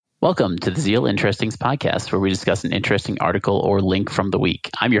Welcome to the Zeal Interestings podcast, where we discuss an interesting article or link from the week.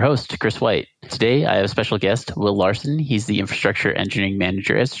 I'm your host, Chris White. Today, I have a special guest, Will Larson. He's the Infrastructure Engineering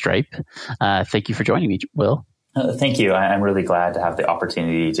Manager at Stripe. Thank you for joining me, Will. Thank you. I'm really glad to have the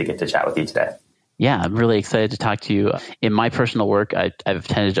opportunity to get to chat with you today. Yeah, I'm really excited to talk to you. In my personal work, I've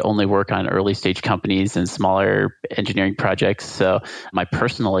tended to only work on early stage companies and smaller engineering projects. So my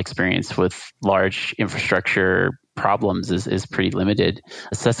personal experience with large infrastructure problems is pretty limited.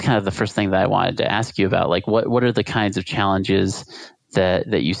 So that's kind of the first thing that I wanted to ask you about. Like, what are the kinds of challenges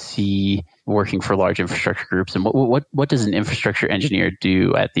that you see working for large infrastructure groups, and what does an infrastructure engineer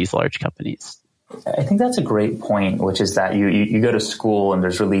do at these large companies? I think that's a great point, which is that you go to school and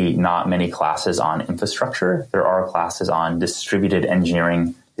there's really not many classes on infrastructure. There are classes on distributed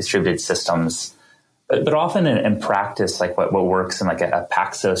engineering, distributed systems, but often in practice, like what works in like a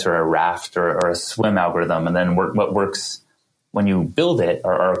Paxos or a Raft or a swim algorithm, and then what works when you build it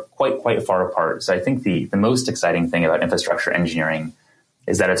are quite far apart. So I think the most exciting thing about infrastructure engineering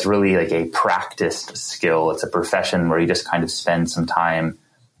is that it's really like a practiced skill. It's a profession where you just kind of spend some time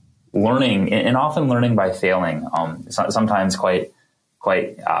learning, and often learning by failing. Sometimes quite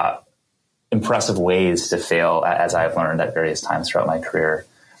impressive ways to fail, as I've learned at various times throughout my career.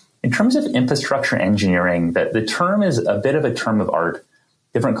 In terms of infrastructure engineering, the term is a bit of a term of art.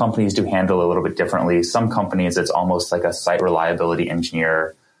 Different companies do handle it a little bit differently. Some companies, it's almost like a site reliability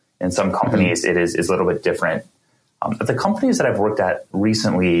engineer. In some companies, it is a little bit different. But the companies that I've worked at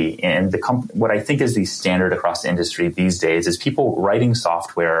recently, and what I think is the standard across the industry these days, is people writing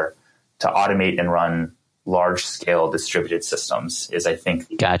software to automate and run large-scale distributed systems is, I think,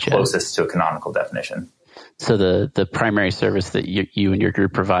 closest to a canonical definition. So the primary service that you and your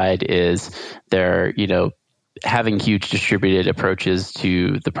group provide is they're, having huge distributed approaches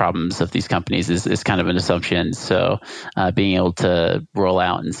to the problems of these companies is kind of an assumption. So being able to roll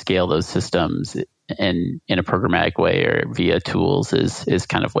out and scale those systems in a programmatic way or via tools is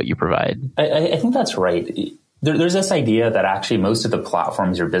kind of what you provide. I think that's right. There's this idea that actually most of the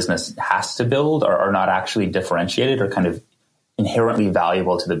platforms your business has to build are not actually differentiated or kind of inherently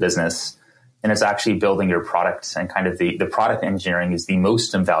valuable to the business. And it's actually building your product, and kind of the product engineering is the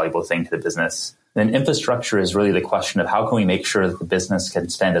most invaluable thing to the business. Then infrastructure is really the question of how can we make sure that the business can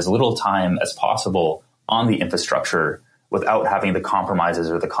spend as little time as possible on the infrastructure without having the compromises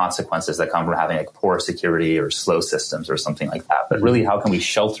or the consequences that come from having like poor security or slow systems or something like that. But really, how can we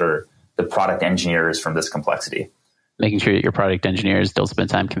shelter the product engineers from this complexity? Making sure that your product engineers don't spend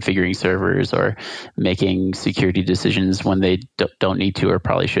time configuring servers or making security decisions when they don't need to or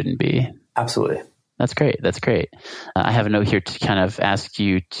probably shouldn't be. Absolutely. That's great. I have a note here to kind of ask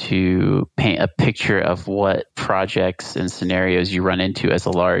you to paint a picture of what projects and scenarios you run into as a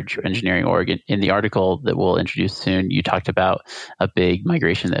large engineering org. In the article that we'll introduce soon, you talked about a big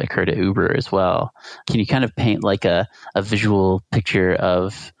migration that occurred at Uber as well. Can you kind of paint like a visual picture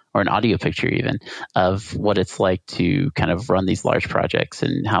of, or an audio picture even, of what it's like to kind of run these large projects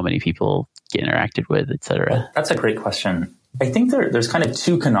and how many people get interacted with, et cetera? That's a great question. I think there's kind of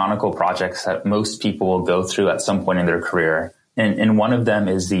two canonical projects that most people will go through at some point in their career. And one of them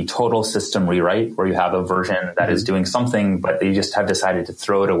is the total system rewrite, where you have a version that is doing something, but you just have decided to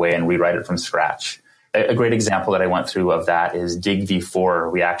throw it away and rewrite it from scratch. A great example that I went through of that is DigV4.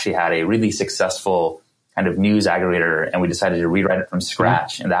 We actually had a really successful kind of news aggregator, and we decided to rewrite it from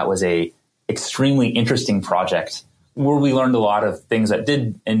scratch. And that was a extremely interesting project where we learned a lot of things that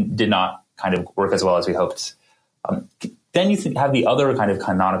did and did not kind of work as well as we hoped. Then you have the other kind of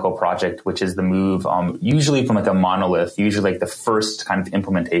canonical project, which is the move, usually from like a monolith, usually like the first kind of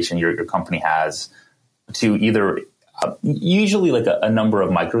implementation your company has, to either usually like a number of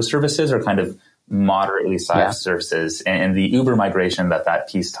microservices or kind of moderately sized services. And the Uber migration that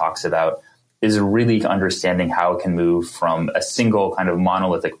piece talks about is really understanding how it can move from a single kind of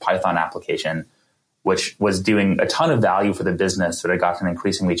monolithic Python application, which was doing a ton of value for the business, but it got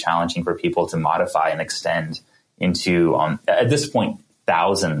increasingly challenging for people to modify and extend into, at this point,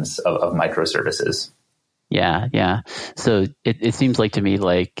 thousands of microservices. Yeah. So it seems like to me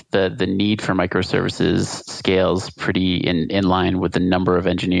like the need for microservices scales pretty in line with the number of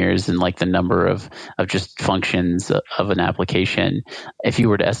engineers and like the number of just functions of an application. If you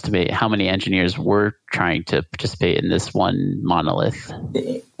were to estimate how many engineers were trying to participate in this one monolith.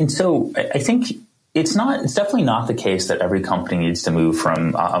 And so I think it's definitely not the case that every company needs to move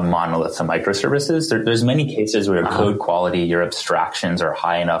from a monolith to microservices. There's many cases where your code quality, your abstractions are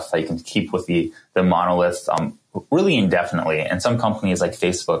high enough that you can keep with the monolith really indefinitely. And some companies like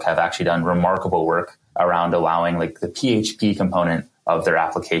Facebook have actually done remarkable work around allowing like the PHP component of their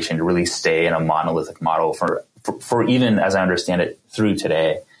application to really stay in a monolithic model for even, as I understand it, through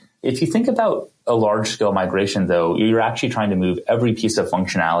today. If you think about a large scale migration, though, you're actually trying to move every piece of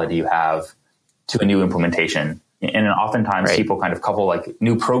functionality you have to a new implementation. And oftentimes people kind of couple like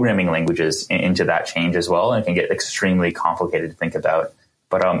new programming languages into that change as well. And it can get extremely complicated to think about.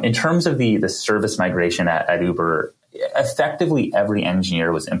 But in terms of the service migration at Uber, effectively every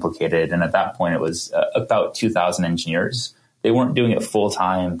engineer was implicated. And at that point, it was about 2,000 engineers. They weren't doing it full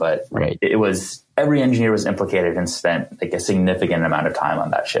time, but it was every engineer was implicated and spent like a significant amount of time on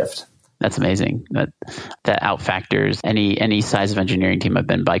that shift. That's amazing. That outfactors any size of engineering team I've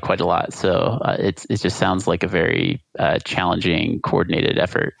been by quite a lot. So it just sounds like a very challenging, coordinated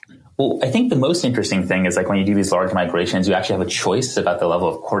effort. Well, I think the most interesting thing is like when you do these large migrations, you actually have a choice about the level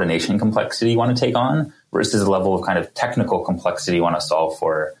of coordination complexity you want to take on versus the level of kind of technical complexity you want to solve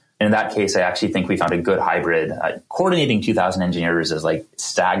for. And in that case, I actually think we found a good hybrid. Coordinating 2,000 engineers is like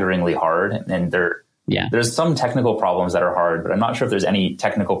staggeringly hard, and there's some technical problems that are hard, but I'm not sure if there's any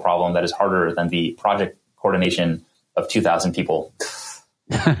technical problem that is harder than the project coordination of 2,000 people.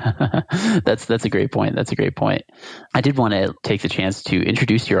 That's a great point. That's a great point. I did want to take the chance to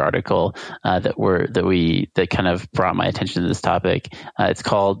introduce your article that kind of brought my attention to this topic. It's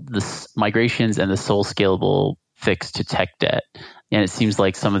called "The Migrations and the Sole Scalable Fix to Tech Debt." And it seems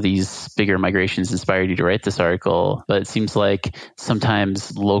like some of these bigger migrations inspired you to write this article, but it seems like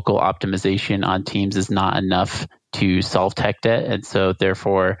sometimes local optimization on teams is not enough to solve tech debt. And so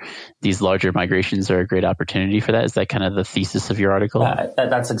therefore, these larger migrations are a great opportunity for that. Is that kind of the thesis of your article?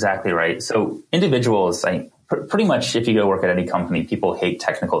 That's exactly right. So individuals, pretty much if you go work at any company, people hate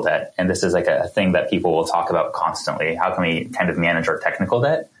technical debt. And this is like a thing that people will talk about constantly. How can we kind of manage our technical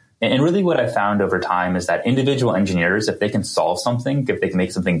debt? And really what I found over time is that individual engineers, if they can solve something, if they can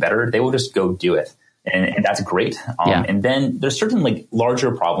make something better, they will just go do it. And that's great. And then there's certain like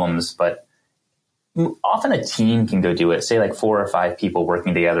larger problems, but often a team can go do it. Say like 4 or 5 people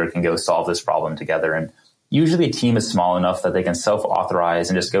working together can go solve this problem together. And usually a team is small enough that they can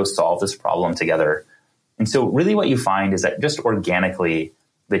self-authorize and just go solve this problem together. And so really what you find is that just organically,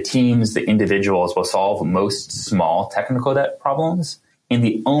 the teams, the individuals will solve most small technical debt problems. And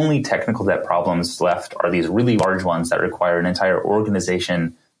the only technical debt problems left are these really large ones that require an entire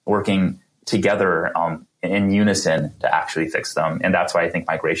organization working together in unison to actually fix them. And that's why I think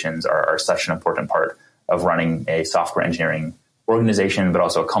migrations are such an important part of running a software engineering organization, but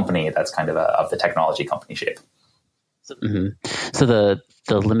also a company that's kind of the technology company shape. Mm-hmm. So the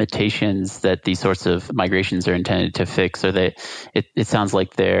limitations that these sorts of migrations are intended to fix, it sounds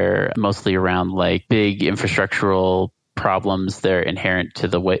like they're mostly around like big infrastructural problems that are inherent to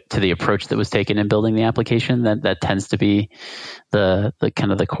the approach that was taken in building the application. That tends to be the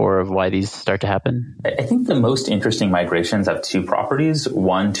kind of the core of why these start to happen. I think the most interesting migrations have 2 properties.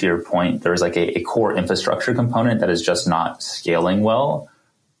 One, to your point, there's like a core infrastructure component that is just not scaling well.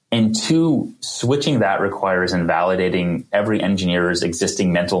 And 2, switching that requires invalidating every engineer's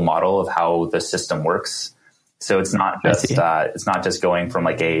existing mental model of how the system works. So it's not just going from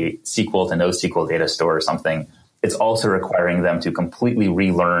like a SQL to NoSQL data store or something. It's also requiring them to completely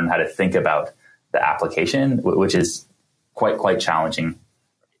relearn how to think about the application, which is quite challenging.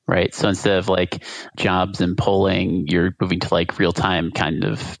 Right. So instead of like jobs and polling, you're moving to like real time kind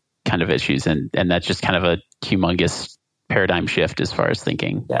of issues, and that's just kind of a humongous paradigm shift as far as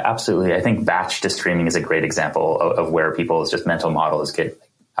thinking. Yeah, absolutely. I think batch to streaming is a great example of where people's just mental models get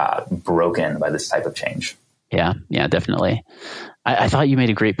broken by this type of change. Yeah, definitely. I thought you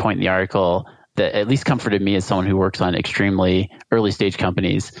made a great point in the article that at least comforted me as someone who works on extremely early stage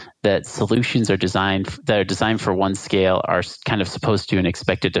companies, that solutions are designed for one scale are kind of supposed to and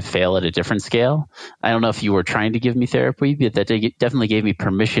expected to fail at a different scale. I don't know if you were trying to give me therapy, but that definitely gave me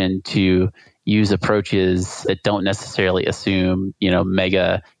permission to use approaches that don't necessarily assume,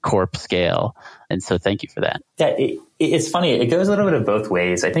 mega corp scale. And so thank you for that. Yeah, it's funny. It goes a little bit of both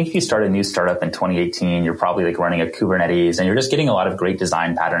ways. I think if you start a new startup in 2018, you're probably like running a Kubernetes and you're just getting a lot of great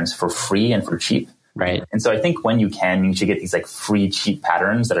design patterns for free and for cheap. Right. And so I think when you should get these like free, cheap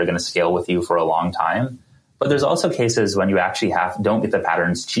patterns that are going to scale with you for a long time. But there's also cases when you actually don't get the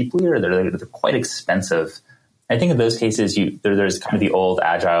patterns cheaply or they're quite expensive. I think in those cases, there's kind of the old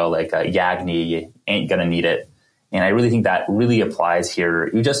agile, like YAGNI, you ain't going to need it. And I really think that really applies here.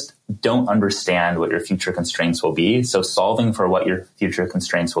 You just don't understand what your future constraints will be. So solving for what your future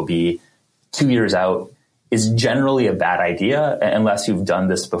constraints will be 2 years out is generally a bad idea unless you've done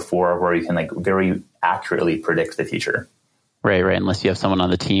this before where you can like very accurately predict the future. Right. Unless you have someone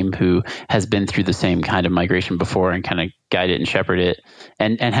on the team who has been through the same kind of migration before and kind of guide it and shepherd it,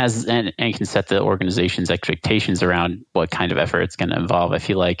 and can set the organization's expectations around what kind of effort it's going to involve. I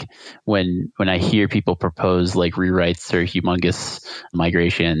feel like when I hear people propose like rewrites or humongous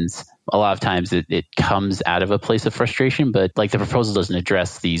migrations, a lot of times it comes out of a place of frustration, but like the proposal doesn't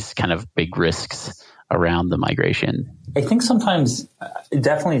address these kind of big risks around the migration. I think sometimes,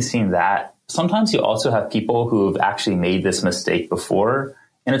 definitely seen that. Sometimes you also have people who have actually made this mistake before,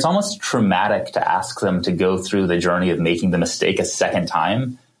 and it's almost traumatic to ask them to go through the journey of making the mistake a second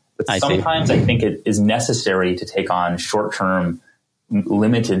time. But sometimes I think it is necessary to take on short-term,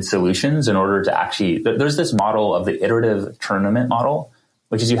 limited solutions in order to actually, there's this model of the iterative tournament model,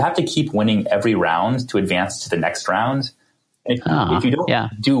 which is you have to keep winning every round to advance to the next round. And if you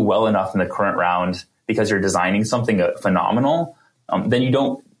don't do well enough in the current round because you're designing something phenomenal, then you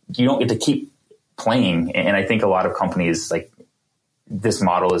don't get to keep playing. And I think a lot of companies, like, this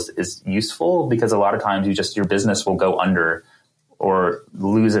model is useful because a lot of times your business will go under or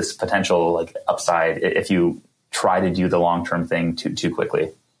lose its potential like upside if you try to do the long-term thing too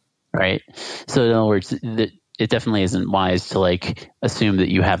quickly. Right. So in other words, it definitely isn't wise to like assume that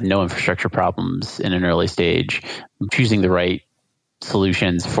you have no infrastructure problems in an early stage. Choosing the right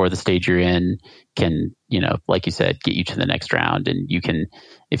solutions for the stage you're in can, like you said, get you to the next round. And you can,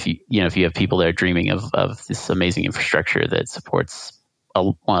 if you have people that are dreaming of this amazing infrastructure that supports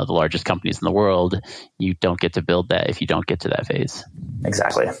one of the largest companies in the world, you don't get to build that if you don't get to that phase.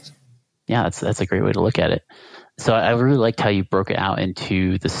 Exactly. Yeah, that's a great way to look at it. So I really liked how you broke it out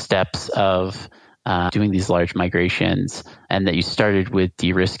into the steps of doing these large migrations, and that you started with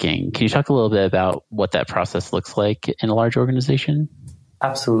de-risking. Can you talk a little bit about what that process looks like in a large organization?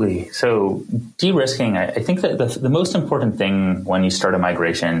 Absolutely. So de-risking, I think that the most important thing when you start a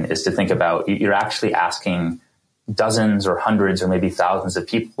migration is to think about you're actually asking dozens or hundreds or maybe thousands of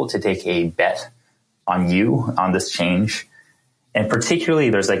people to take a bet on you on this change. And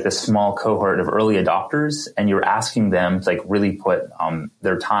particularly there's like this small cohort of early adopters, and you're asking them to like really put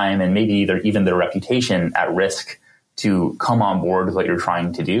their time and maybe even their reputation at risk to come on board with what you're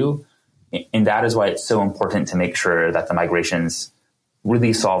trying to do. And that is why it's so important to make sure that the migrations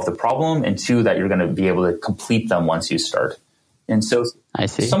really solve the problem, and two, that you're going to be able to complete them once you start. And so I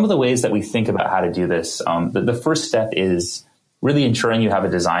see. Some of the ways that we think about how to do this, the first step is really ensuring you have a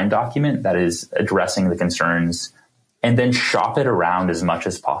design document that is addressing the concerns, and then shop it around as much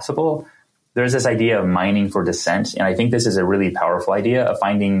as possible. There's this idea of mining for dissent, and I think this is a really powerful idea of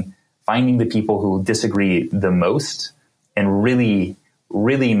finding the people who disagree the most and really,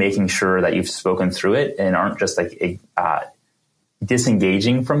 really making sure that you've spoken through it and aren't just like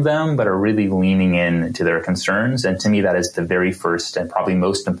disengaging from them, but are really leaning in to their concerns. And to me, that is the very first and probably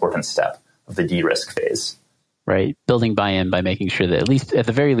most important step of the de-risk phase. Right. Building buy-in by making sure that at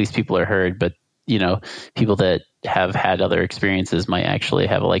the very least, people are heard, but people that have had other experiences might actually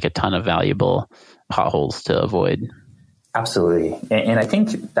have like a ton of valuable potholes to avoid. Absolutely. And I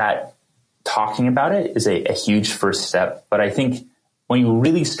think that talking about it is a huge first step. But I think when you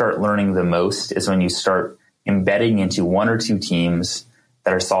really start learning the most is when you start embedding into one or two teams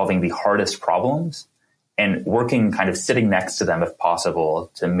that are solving the hardest problems and working, kind of sitting next to them if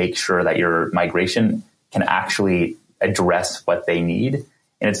possible, to make sure that your migration can actually address what they need.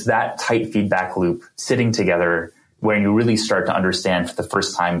 And it's that tight feedback loop sitting together where you really start to understand for the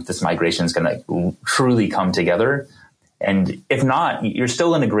first time if this migration is going to truly come together. And if not, you're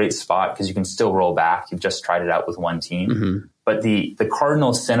still in a great spot because you can still roll back. You've just tried it out with one team. Mm-hmm. But the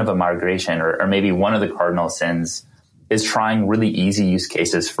cardinal sin of a migration, or maybe one of the cardinal sins, is trying really easy use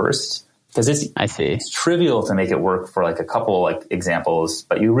cases first. Because it's trivial to make it work for like a couple like examples,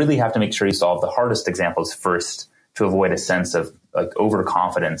 but you really have to make sure you solve the hardest examples first to avoid a sense of like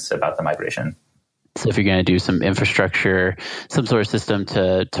overconfidence about the migration. So if you're going to do some infrastructure, some sort of system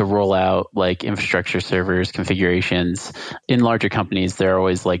to roll out like infrastructure servers, configurations, in larger companies, there are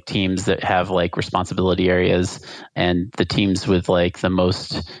always like teams that have like responsibility areas, and the teams with like the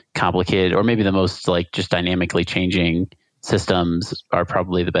most complicated or maybe the most like just dynamically changing systems are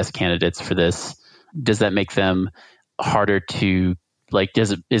probably the best candidates for this. Does that make them harder to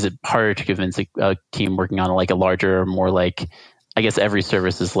is it harder to convince a team working on like a larger, more like, I guess every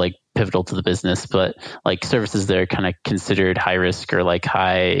service is like pivotal to the business, but like services that are kind of considered high risk or like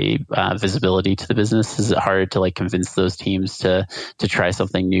high visibility to the business, is it harder to like convince those teams to try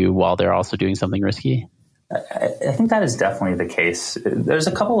something new while they're also doing something risky? I think that is definitely the case. There's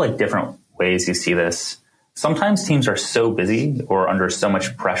a couple like different ways you see this. Sometimes teams are so busy or under so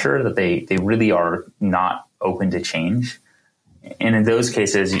much pressure that they really are not open to change. And in those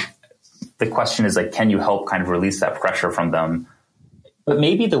cases, the question is like, can you help kind of release that pressure from them? But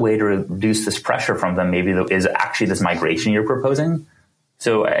maybe the way to reduce this pressure from them is actually this migration you're proposing.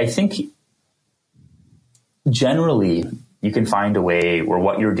 So I think generally you can find a way where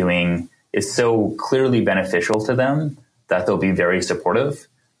what you're doing is so clearly beneficial to them that they'll be very supportive.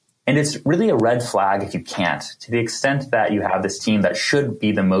 And it's really a red flag if you can't. To the extent that you have this team that should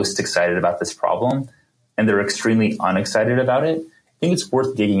be the most excited about this problem and they're extremely unexcited about it, I think it's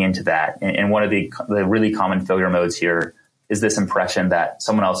worth digging into that. And one of the really common failure modes here is this impression that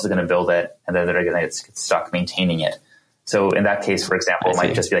someone else is going to build it and then they're going to get stuck maintaining it. So in that case, for example, it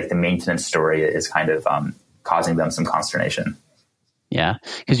might just be like the maintenance story is kind of causing them some consternation. Yeah,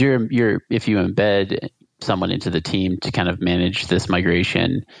 because if you embed someone into the team to kind of manage this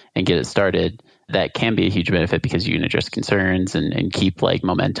migration and get it started, that can be a huge benefit because you can address concerns and keep like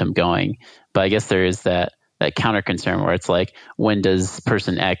momentum going. But I guess there is that counter concern where it's like, when does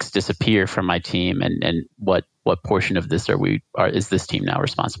person X disappear from my team, and what portion of this is this team now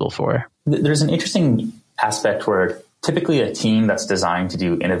responsible for? There's an interesting aspect where typically a team that's designed to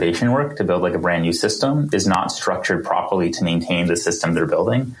do innovation work to build like a brand new system is not structured properly to maintain the system they're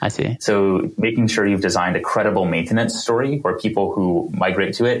building. I see. So making sure you've designed a credible maintenance story where people who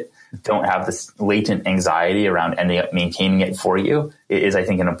migrate to it don't have this latent anxiety around ending up maintaining it for you is, I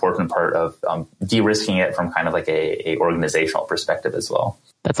think, an important part of de-risking it from kind of like a organizational perspective as well.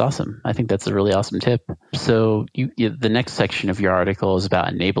 That's awesome. I think that's a really awesome tip. So the next section of your article is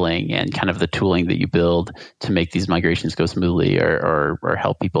about enabling and kind of the tooling that you build to make these migrations go smoothly or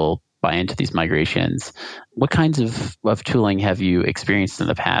help people buy into these migrations. What kinds of tooling have you experienced in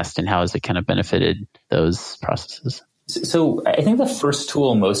the past, and how has it kind of benefited those processes? So I think the first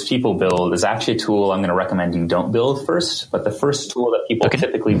tool most people build is actually a tool I'm going to recommend you don't build first. But the first tool that people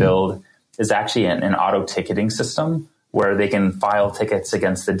typically build is actually an auto ticketing system where they can file tickets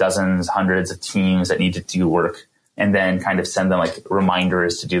against the dozens, hundreds of teams that need to do work and then kind of send them like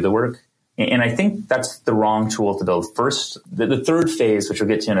reminders to do the work. And I think that's the wrong tool to build first. The third phase, which we'll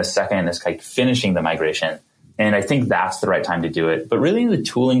get to in a second, is like finishing the migration. And I think that's the right time to do it. But really in the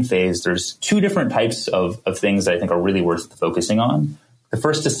tooling phase, there's two different types of things that I think are really worth focusing on. The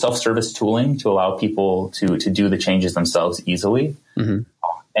first is self-service tooling to allow people to do the changes themselves easily. Mm-hmm.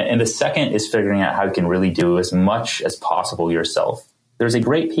 And the second is figuring out how you can really do as much as possible yourself. There's a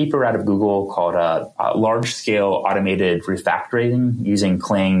great paper out of Google called Large-Scale Automated Refactoring using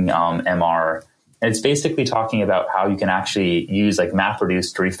Clang MR. And it's basically talking about how you can actually use like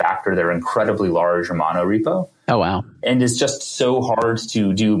MapReduce to refactor their incredibly large mono repo. Oh, wow. And it's just so hard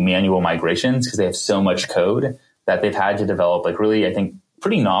to do manual migrations because they have so much code that they've had to develop like really, I think,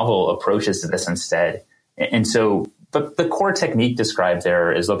 pretty novel approaches to this instead. And so, but the core technique described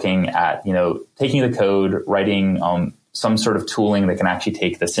there is looking at, taking the code, writing some sort of tooling that can actually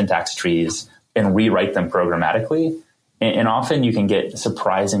take the syntax trees and rewrite them programmatically. And often you can get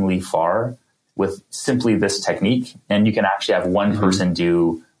surprisingly far with simply this technique. And you can actually have one person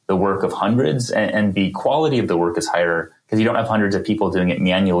do the work of hundreds, and the quality of the work is higher because you don't have hundreds of people doing it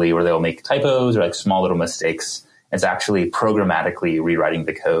manually where they'll make typos or like small little mistakes. It's actually programmatically rewriting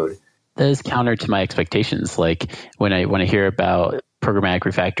the code. That is counter to my expectations. Like when I hear about programmatic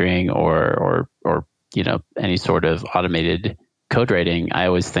refactoring or any sort of automated code writing, I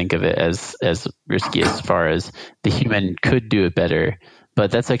always think of it as risky as far as the human could do it better.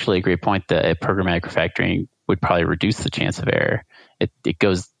 But that's actually a great point that a programmatic refactoring would probably reduce the chance of error. It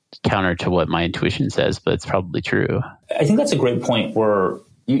goes counter to what my intuition says, but it's probably true. I think that's a great point where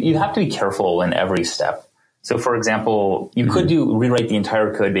you have to be careful in every step. So for example, you could rewrite the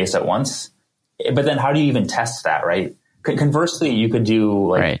entire code base at once, but then how do you even test that, right? Conversely, you could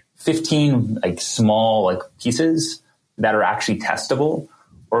do 15 small pieces that are actually testable.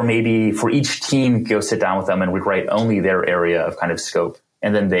 Or maybe for each team, go sit down with them and rewrite only their area of kind of scope,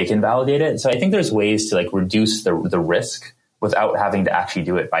 and then they can validate it. So I think there's ways to reduce the risk without having to actually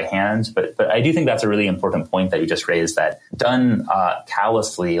do it by hand. But I do think that's a really important point that you just raised, that done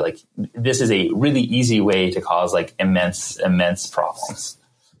callously, this is a really easy way to cause immense problems.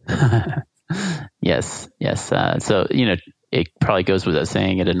 Yes. So, it probably goes without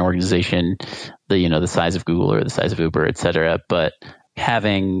saying at an organization, the size of Google or the size of Uber, et cetera, but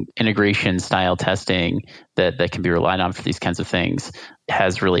having integration style testing that can be relied on for these kinds of things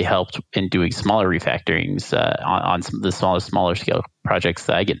has really helped in doing smaller refactorings on some of the smaller scale projects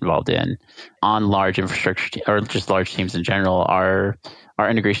that I get involved in. On large infrastructure or just large teams in general, are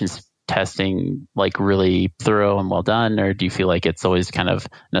integrations testing really thorough and well done, or do you feel like it's always kind of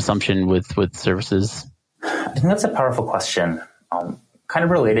an assumption with services? I think that's a powerful question. kind of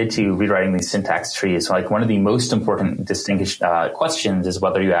related to rewriting these syntax trees. So like one of the most important questions is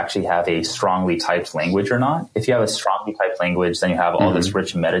whether you actually have a strongly typed language or not. If you have a strongly typed language, then you have all this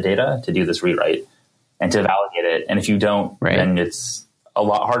rich metadata to do this rewrite and to validate it. And if you don't, then it's a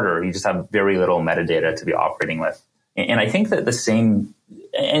lot harder. You just have very little metadata to be operating with. And I think that the same,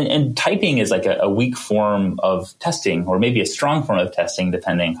 and typing is like a weak form of testing, or maybe a strong form of testing,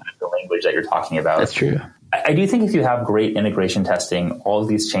 depending on the language that you're talking about. That's true. I do think if you have great integration testing, all of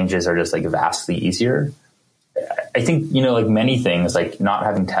these changes are just like vastly easier. I think, like many things, like not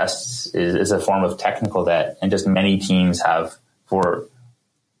having tests is a form of technical debt, and just many teams have, for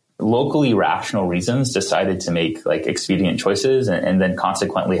locally rational reasons, decided to make like expedient choices and then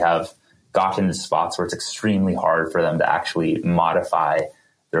consequently have gotten to spots where it's extremely hard for them to actually modify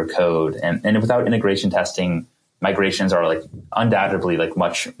their code. And without integration testing, migrations are like undoubtedly like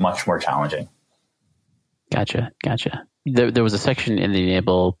much more challenging. Gotcha. There was a section in the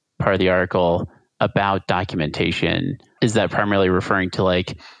enable part of the article about documentation. Is that primarily referring to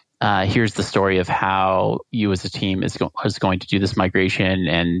like, here's the story of how you as a team is going to do this migration,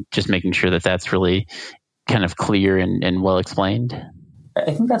 and just making sure that that's really kind of clear and well explained?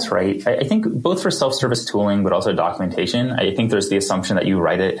 I think that's right. I think both for self-service tooling, but also documentation, I think there's the assumption that you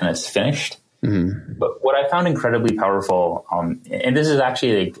write it and it's finished. Mm-hmm. But what I found incredibly powerful, and this is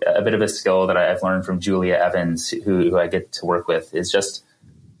actually a bit of a skill that I've learned from Julia Evans, who I get to work with, is just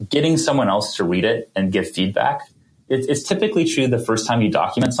getting someone else to read it and give feedback. It's typically true the first time you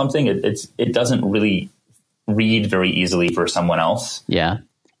document something, it doesn't really read very easily for someone else. Yeah,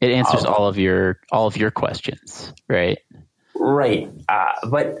 it answers all of your questions, right? Right.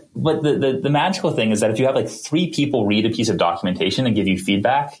 But the magical thing is that if you have like 3 people read a piece of documentation and give you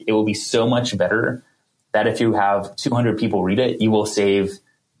feedback, it will be so much better that if you have 200 people read it, you will save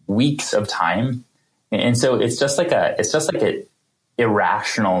weeks of time. And so it's just like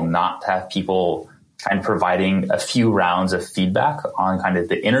irrational not to have people kind of providing a few rounds of feedback on kind of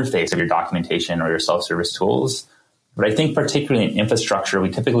the interface of your documentation or your self-service tools. But I think particularly in infrastructure, we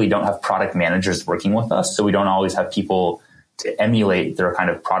typically don't have product managers working with us. So we don't always have people to emulate their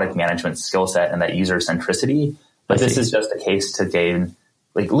kind of product management skill set and that user centricity. But this is just a case to gain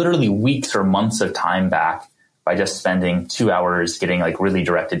like literally weeks or months of time back by just spending 2 hours getting like really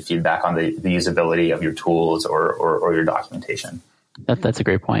directed feedback on the usability of your tools or your documentation. That's a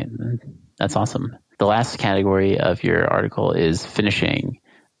great point. That's awesome. The last category of your article is finishing.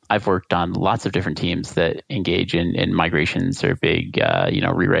 I've worked on lots of different teams that engage in migrations or big,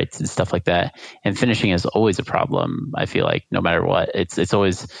 rewrites and stuff like that. And finishing is always a problem. I feel like no matter what, it's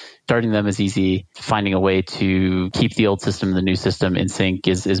always starting them is easy. Finding a way to keep the old system and the new system in sync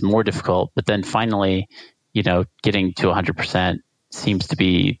is more difficult. But then finally, getting to 100% seems to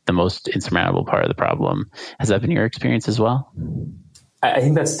be the most insurmountable part of the problem. Has that been your experience as well? I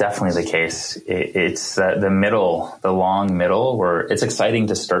think that's definitely the case. It's the middle, the long middle, where it's exciting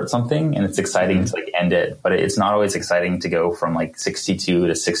to start something and it's exciting to like end it, but it's not always exciting to go from like 62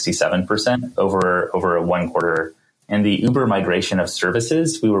 to 67% over a 1 quarter. And the Uber migration of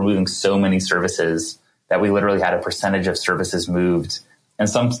services, we were moving so many services that we literally had a percentage of services moved. And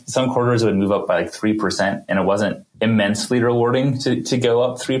some quarters would move up by like 3%, and it wasn't immensely rewarding to go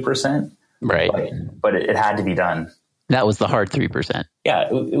up 3%. Right. But it had to be done. That was the hard 3%.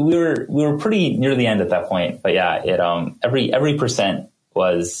 Yeah, we were pretty near the end at that point, but yeah, every percent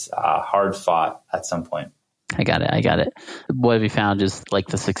was hard fought at some point. I got it. What have you found is like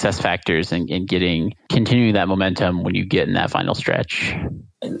the success factors in continuing that momentum when you get in that final stretch?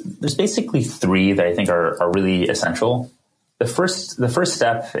 There's basically 3 that I think are really essential. The first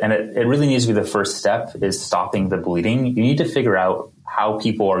step, and it really needs to be the first step, is stopping the bleeding. You need to figure out how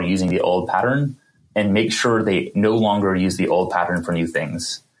people are using the old pattern and make sure they no longer use the old pattern for new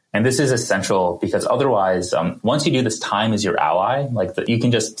things. And this is essential because otherwise, once you do this, time is your ally. You can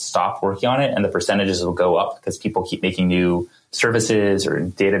just stop working on it and the percentages will go up because people keep making new services or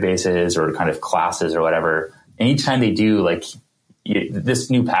databases or kind of classes or whatever. And each time they do, this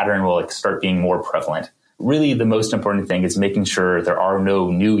new pattern will start being more prevalent. Really, the most important thing is making sure there are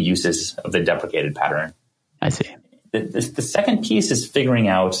no new uses of the deprecated pattern. I see. The second piece is figuring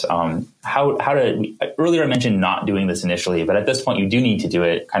out how to. Earlier, I mentioned not doing this initially, but at this point, you do need to do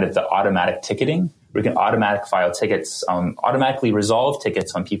it. Kind of the automatic ticketing, where you can automatic file tickets, automatically resolve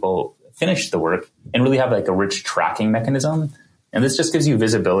tickets when people finish the work, and really have a rich tracking mechanism. And this just gives you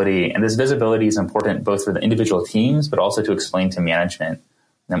visibility, and this visibility is important both for the individual teams, but also to explain to management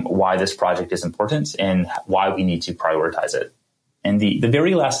why this project is important and why we need to prioritize it. And the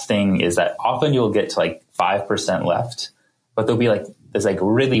very last thing is that often you'll get to 5% left, but there'll be this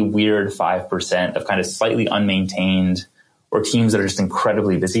really weird 5% of kind of slightly unmaintained or teams that are just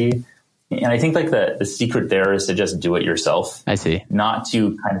incredibly busy. And I think like the secret there is to just do it yourself. I see. Not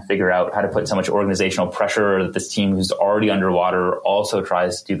to kind of figure out how to put so much organizational pressure that this team who's already underwater also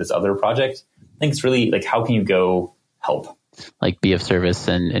tries to do this other project. I think it's really like, how can you go help? Like be of service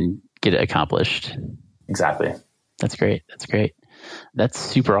and get it accomplished. Exactly. That's great. That's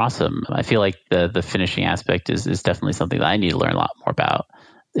super awesome. I feel like the finishing aspect is definitely something that I need to learn a lot more about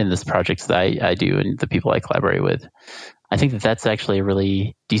in this projects that I do and the people I collaborate with. I think that's actually a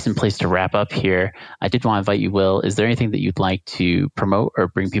really decent place to wrap up here. I did want to invite you, Will. Is there anything that you'd like to promote or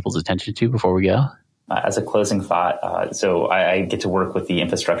bring people's attention to before we go? As a closing thought, so I get to work with the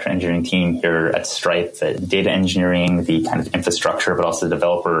infrastructure engineering team here at Stripe, the data engineering, the kind of infrastructure, but also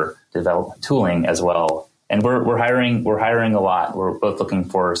development tooling as well. And we're hiring a lot. We're both looking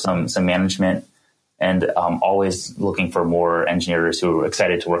for some management and always looking for more engineers who are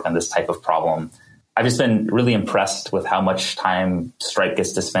excited to work on this type of problem. I've just been really impressed with how much time Stripe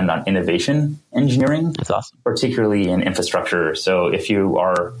gets to spend on innovation engineering. That's awesome. Particularly in infrastructure. So if you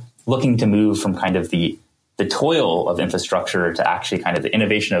are looking to move from kind of the toil of infrastructure to actually kind of the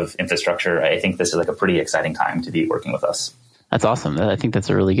innovation of infrastructure, I think this is like a pretty exciting time to be working with us. That's awesome. I think that's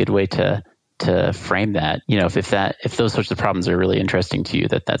a really good way to frame that. You know, if those sorts of problems are really interesting to you,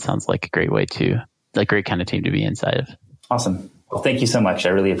 that sounds like a great kind of team to be inside of. Awesome. Well, thank you so much. I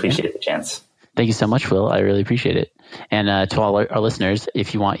really appreciate the chance. Thank you so much, Will. I really appreciate it. And to all our listeners,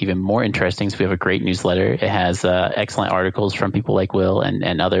 if you want even more interesting, so we have a great newsletter. It has excellent articles from people like Will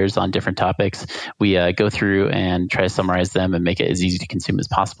and others on different topics. We go through and try to summarize them and make it as easy to consume as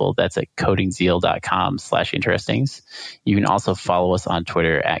possible. That's at codingzeal.com/interestings. You can also follow us on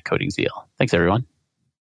Twitter at codingzeal. Thanks, everyone.